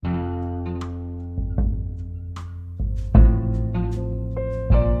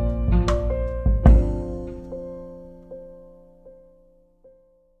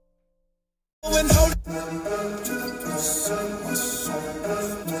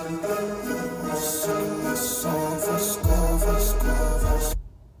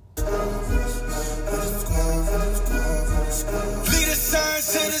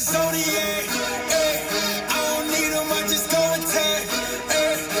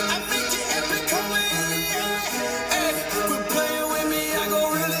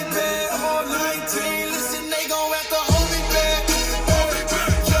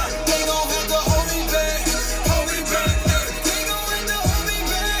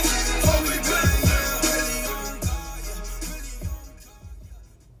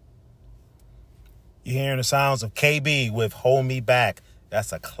hearing the sounds of KB with Hold Me Back.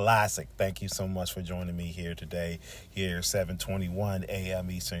 That's a classic. Thank you so much for joining me here today. Here, 7:21 a.m.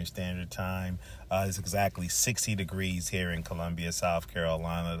 Eastern Standard Time. It's exactly 60 degrees here in Columbia, South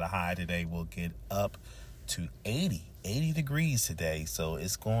Carolina. The high today will get up to 80 degrees today. So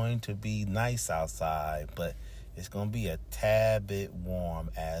it's going to be nice outside, but it's going to be a tad bit warm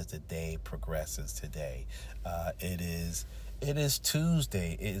as the day progresses today. It is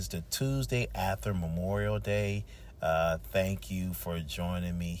Tuesday. It is the Tuesday after Memorial Day. Thank you for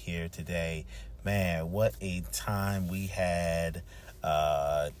joining me here today. Man, what a time we had,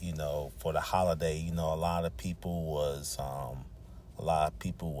 for the holiday. A lot of people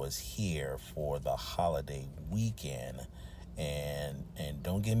was here for the holiday weekend. And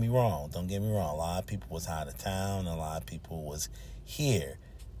don't get me wrong. A lot of people was out of town. A lot of people was here,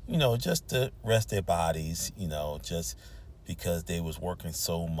 just to rest their bodies, just because they was working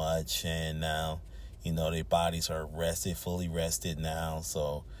so much, and now, their bodies are fully rested now.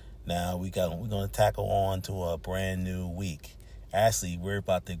 So now we're gonna tackle on to a brand new week. Actually, we're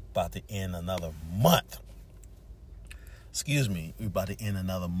about to end another month. We're about to end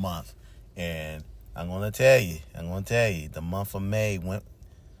another month, and I'm gonna tell you, the month of May went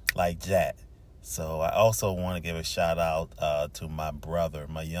like that. So I also want to give a shout out to my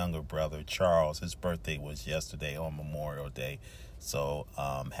younger brother, Charles. His birthday was yesterday on Memorial Day. So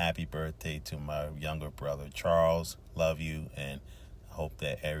happy birthday to my younger brother, Charles. Love you, and I hope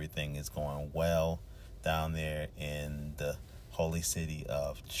that everything is going well down there in the holy city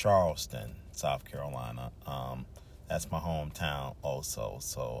of Charleston, South Carolina. That's my hometown also.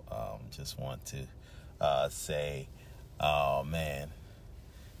 So just want to say, oh man,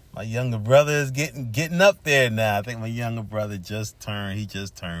 my younger brother is getting up there now. I think my younger brother just turned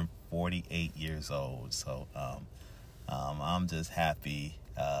 48 years old. So I'm just happy,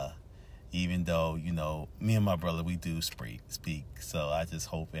 even though, me and my brother, we do speak. So I just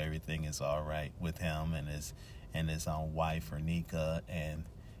hope everything is all right with him and his wife, Ernika, and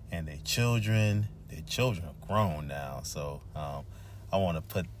their children. Their children are grown now. So I want to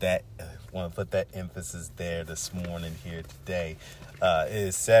put that emphasis there this morning here today. It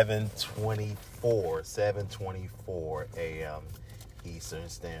is 7:24 a.m. Eastern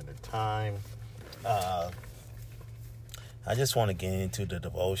Standard Time. I just want to get into the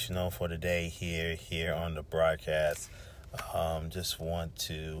devotional for today here on the broadcast. Just want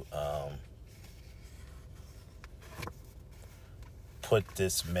to put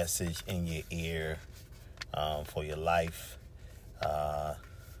this message in your ear for your life.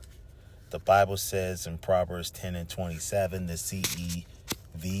 The Bible says in Proverbs 10:27, the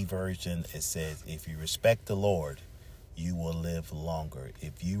CEV version, it says, if you respect the Lord, you will live longer.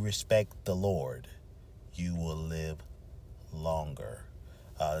 If you respect the Lord, you will live longer.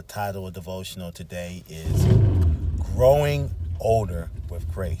 The title of devotional today is Growing Older with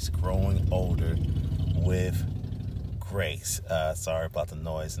Grace. Growing Older with Grace. Sorry about the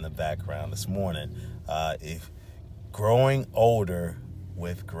noise in the background this morning. Growing Older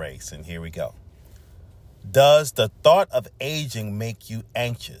with Grace. And here we go. Does the thought of aging make you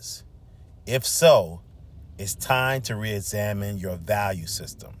anxious? If so, it's time to re-examine your value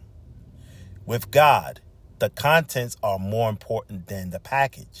system. With God, the contents are more important than the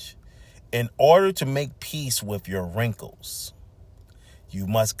package. In order to make peace with your wrinkles, you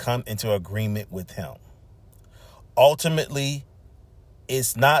must come into agreement with Him. Ultimately,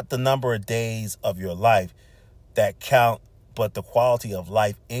 it's not the number of days of your life that count, but the quality of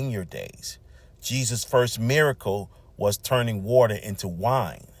life in your days. Jesus' first miracle was turning water into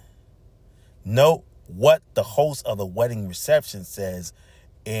wine. Note what the host of the wedding reception says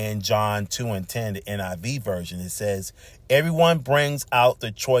in John 2:10, the NIV version. It says, everyone brings out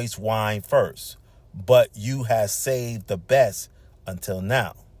the choice wine first, but you have saved the best until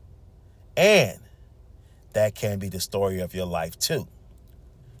now. And that can be the story of your life too.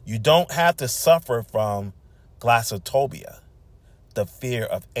 You don't have to suffer from glossophobia, the fear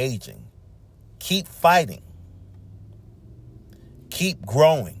of aging. Keep fighting. Keep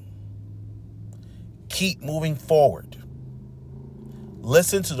growing. Keep moving forward.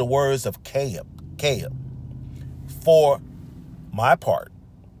 Listen to the words of Caleb. For my part,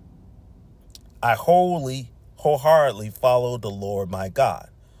 I wholeheartedly follow the Lord my God.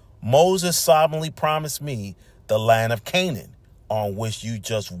 Moses solemnly promised me the land of Canaan, on which you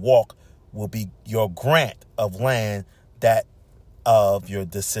just walk, will be your grant of land, that of your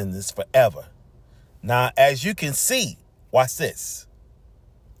descendants forever. Now, as you can see, watch this.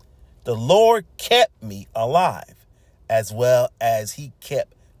 The Lord kept me alive, as well as He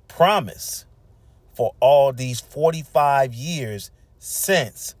kept promise for all these 45 years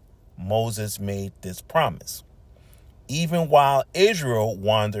since Moses made this promise, even while Israel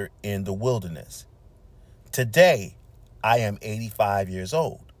wandered in the wilderness. Today, I am 85 years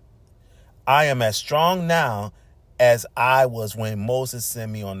old. I am as strong now as I was when Moses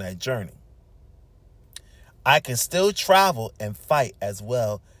sent me on that journey. I can still travel and fight as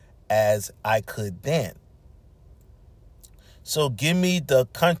well as I could then. So give me the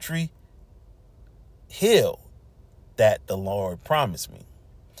country hill that the Lord promised me.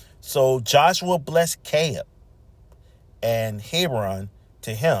 So Joshua blessed Caleb and Hebron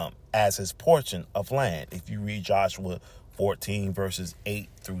to him as his portion of land. If you read Joshua 14 verses 8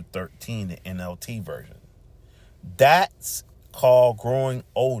 through 13, the NLT version. That's called growing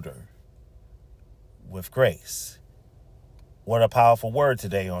older with grace. What a powerful word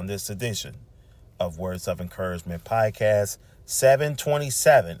today on this edition of Words of Encouragement podcast,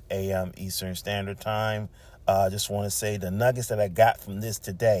 7:27 a.m. Eastern Standard Time. I just want to say the nuggets that I got from this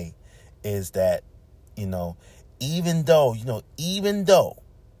today is that, even though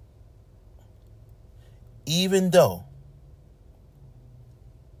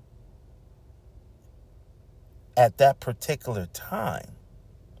at that particular time,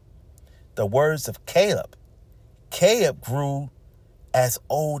 the words of Caleb grew as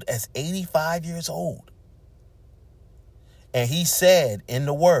old as 85 years old. And he said in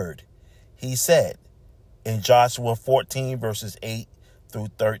the word, in Joshua 14 verses 8 through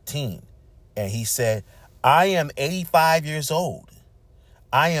 13, and he said, I am 85 years old.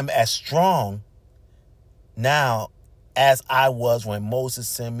 I am as strong now as I was when Moses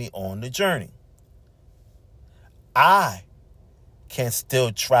sent me on the journey. I can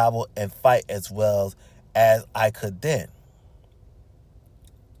still travel and fight as well as I could then.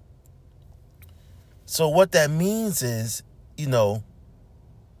 So what that means is,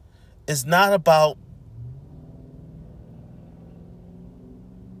 it's not about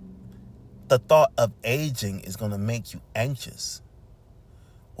the thought of aging is going to make you anxious.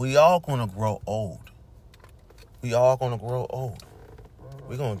 We all going to grow old. We're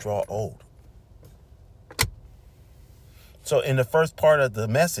going to draw old. So in the first part of the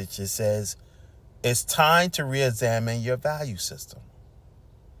message, it says, it's time to reexamine your value system.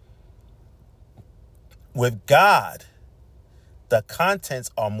 With God, the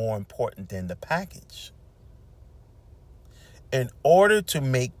contents are more important than the package. In order to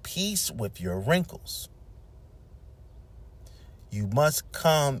make peace with your wrinkles, you must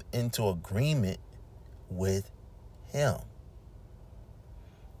come into agreement with Him.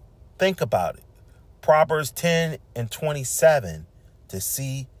 Think about it. Proverbs 10 and 27, the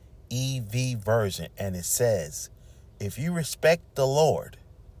CEV version, and it says, if you respect the Lord,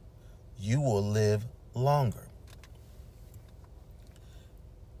 you will live longer.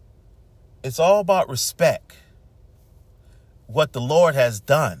 It's all about respect. What the Lord has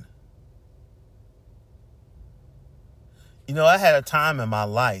done. I had a time in my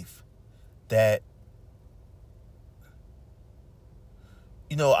life that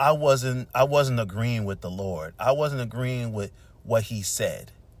I wasn't agreeing with the Lord. I wasn't agreeing with what He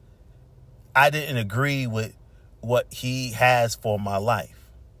said. I didn't agree with what He has for my life.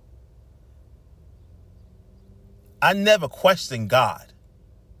 I never questioned God.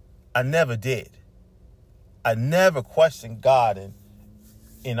 I never did. I never questioned God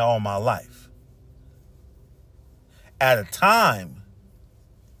in all my life. At a time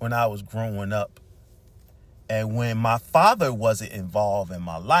when I was growing up and when my father wasn't involved in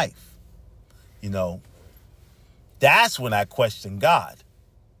my life, that's when I questioned God.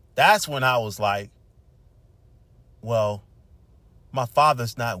 That's when I was like, well, my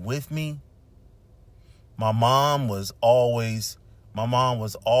father's not with me. My mom was always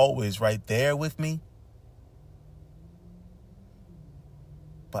right there with me.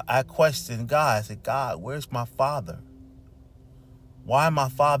 But I questioned God. I said, God, where's my father? Why my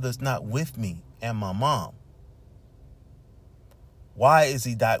father's not with me and my mom? Why is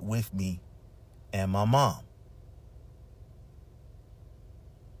He not with me and my mom?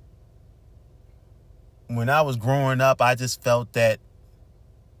 When I was growing up, I just felt that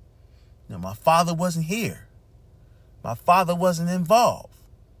my father wasn't here. My father wasn't involved.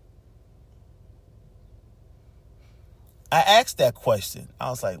 I asked that question. I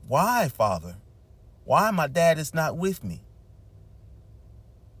was like, why, Father? Why my dad is not with me?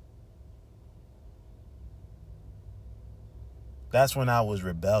 That's when I was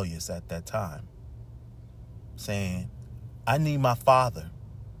rebellious at that time, saying, I need my father.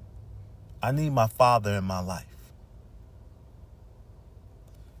 I need my father in my life.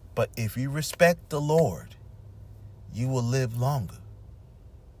 But if you respect the Lord, you will live longer.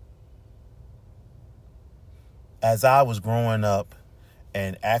 As I was growing up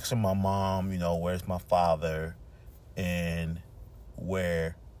and asking my mom, where's my father and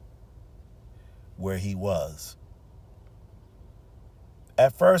where he was.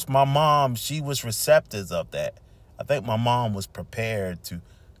 At first, my mom, she was receptive of that. I think my mom was prepared to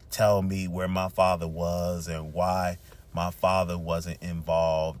tell me where my father was and why my father wasn't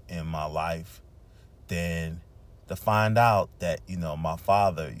involved in my life. Then to find out that, my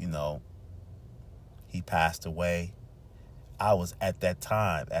father, he passed away. I was at that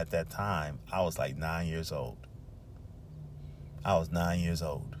time, I was like 9 years old. I was 9 years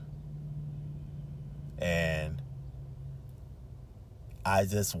old. And I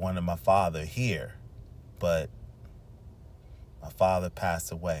just wanted my father here. But my father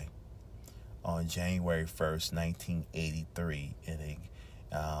passed away on January 1st, 1983. And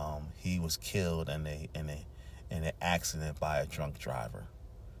he was killed in an accident by a drunk driver.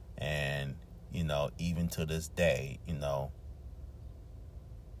 And, even to this day,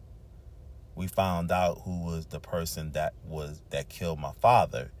 we found out who was the person that killed my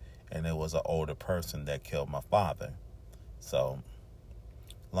father, and it was an older person that killed my father. So,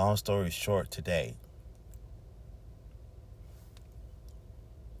 long story short, today,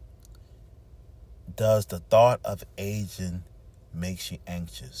 does the thought of aging make you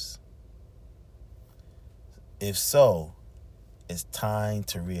anxious? If so, it's time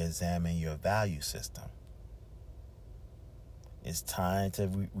to reexamine your value system. It's time to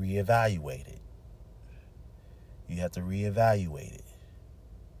reevaluate it. You have to reevaluate it.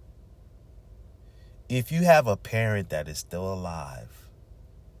 If you have a parent that is still alive,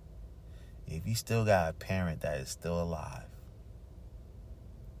 if you still got a parent that is still alive,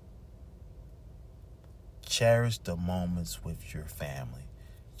 cherish the moments with your family.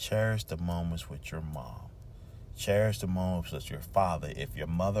 Cherish the moments with your mom. Cherish the moments with your father if your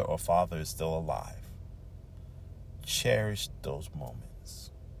mother or father is still alive. Cherish those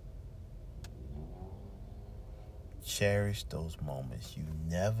moments. Cherish those moments. You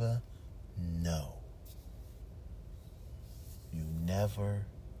never know. You never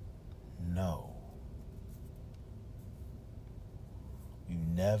know. You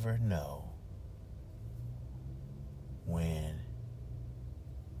never know when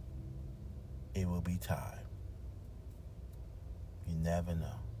it will be time. You never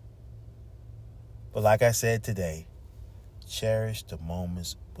know. But like I said today, cherish the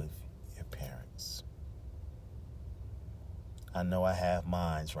moments with your parents. I know I have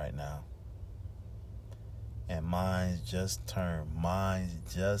mines right now. And mine just turned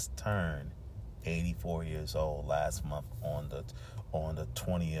 84 years old last month on the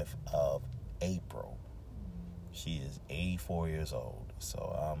 20th of April. She is 84 years old.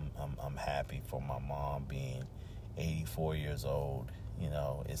 So I'm happy for my mom being 84 years old.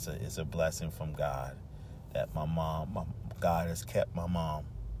 It's a blessing from God that God has kept my mom.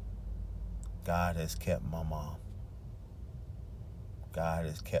 God has kept my mom. God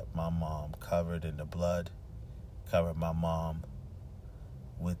has kept my mom covered in the blood, covered my mom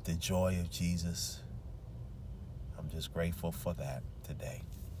with the joy of Jesus. I'm just grateful for that today.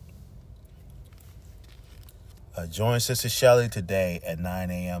 Join Sister Shelley today at 9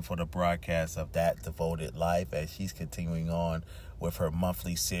 a.m. for the broadcast of That Devoted Life as she's continuing on with her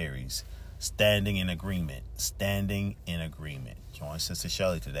monthly series, Standing in Agreement. Standing in Agreement. Join Sister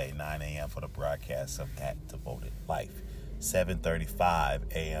Shelley today, 9 a.m. for the broadcast of That Devoted Life.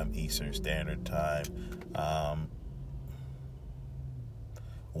 7:35 a.m. Eastern Standard Time.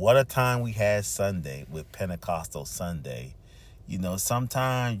 What a time we had Sunday with Pentecostal Sunday.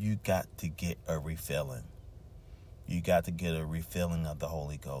 Sometimes you got to get a refilling. You got to get a refilling of the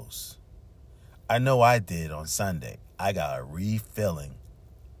Holy Ghost. I know I did on Sunday. I got a refilling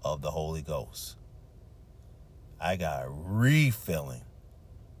of the Holy Ghost. I got a refilling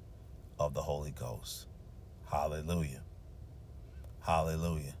of the Holy Ghost. Hallelujah.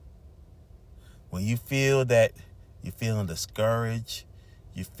 Hallelujah. When you feel that you're feeling discouraged,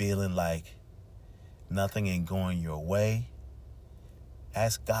 you're feeling like nothing ain't going your way,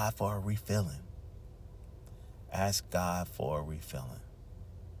 ask God for a refilling. Ask God for a refilling.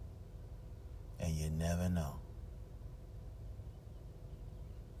 And you never know.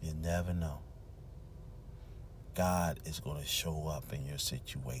 You never know. God is going to show up in your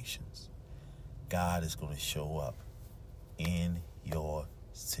situations. God is going to show up in your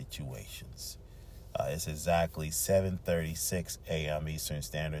situations. It's exactly 7:36 a.m. Eastern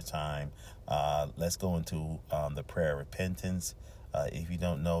Standard Time. Let's go into the prayer of repentance. If you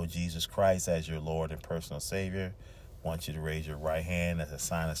don't know Jesus Christ as your Lord and personal Savior, I want you to raise your right hand as a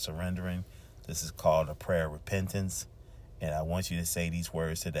sign of surrendering. This is called a prayer of repentance. And I want you to say these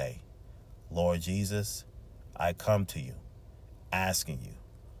words today. Lord Jesus, I come to you asking you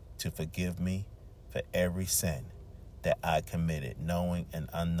to forgive me for every sin that I committed, knowing and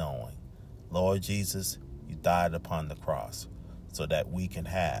unknowing. Lord Jesus, you died upon the cross so that we can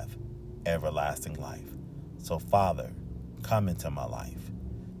have everlasting life. So, Father, come into my life.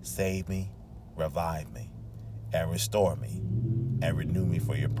 Save me, revive me, and restore me, and renew me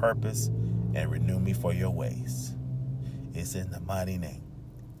for your purpose, and renew me for your ways. It's in the mighty name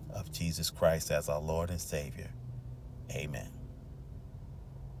of Jesus Christ as our Lord and Savior. Amen.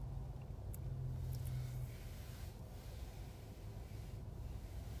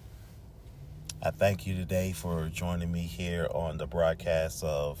 I thank you today for joining me here on the broadcast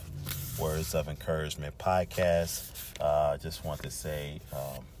of Words of Encouragement podcast. I just want to say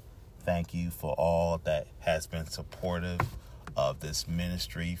thank you for all that has been supportive of this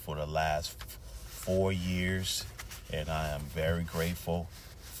ministry for the last 4 years, and I am very grateful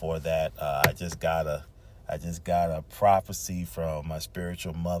for that. I just got a prophecy from my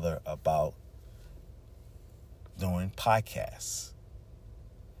spiritual mother about doing podcasts.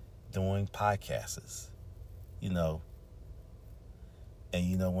 And when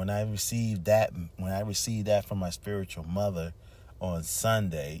I received that from my spiritual mother on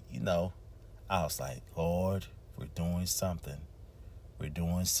Sunday, I was like, Lord, we're doing something.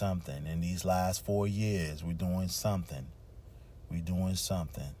 In these last 4 years, we're doing something.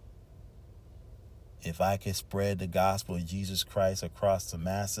 If I could spread the gospel of Jesus Christ across the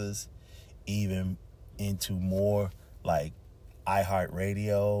masses, even into more like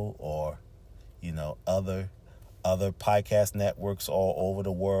iHeartRadio or other podcast networks all over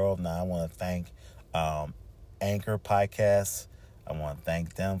the world. Now I want to thank Anchor Podcasts. I want to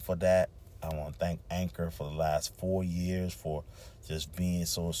thank them for that. I want to thank Anchor for the last 4 years for just being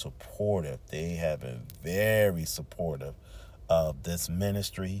so supportive. They have been very supportive of this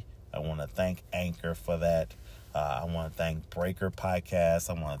ministry. I want to thank Anchor for that. I want to thank Breaker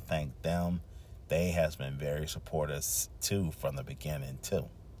Podcasts. I want to thank them. They has been very supportive too from the beginning too.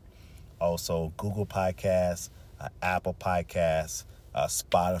 Also, Google Podcasts, Apple Podcasts,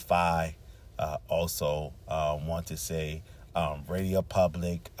 Spotify. Also, want to say Radio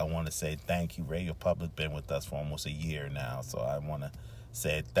Public. I want to say thank you. Radio Public been with us for almost a year now, so I want to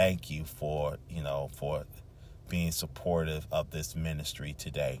say thank you for being supportive of this ministry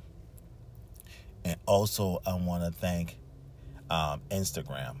today. And also, I want to thank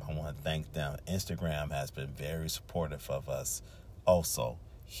Instagram. I want to thank them. Instagram has been very supportive of us also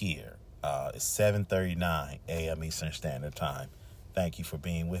here. It's 7:39 a.m. Eastern Standard Time. Thank you for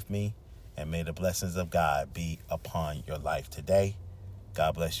being with me, and may the blessings of God be upon your life today.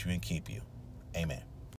 God bless you and keep you. Amen.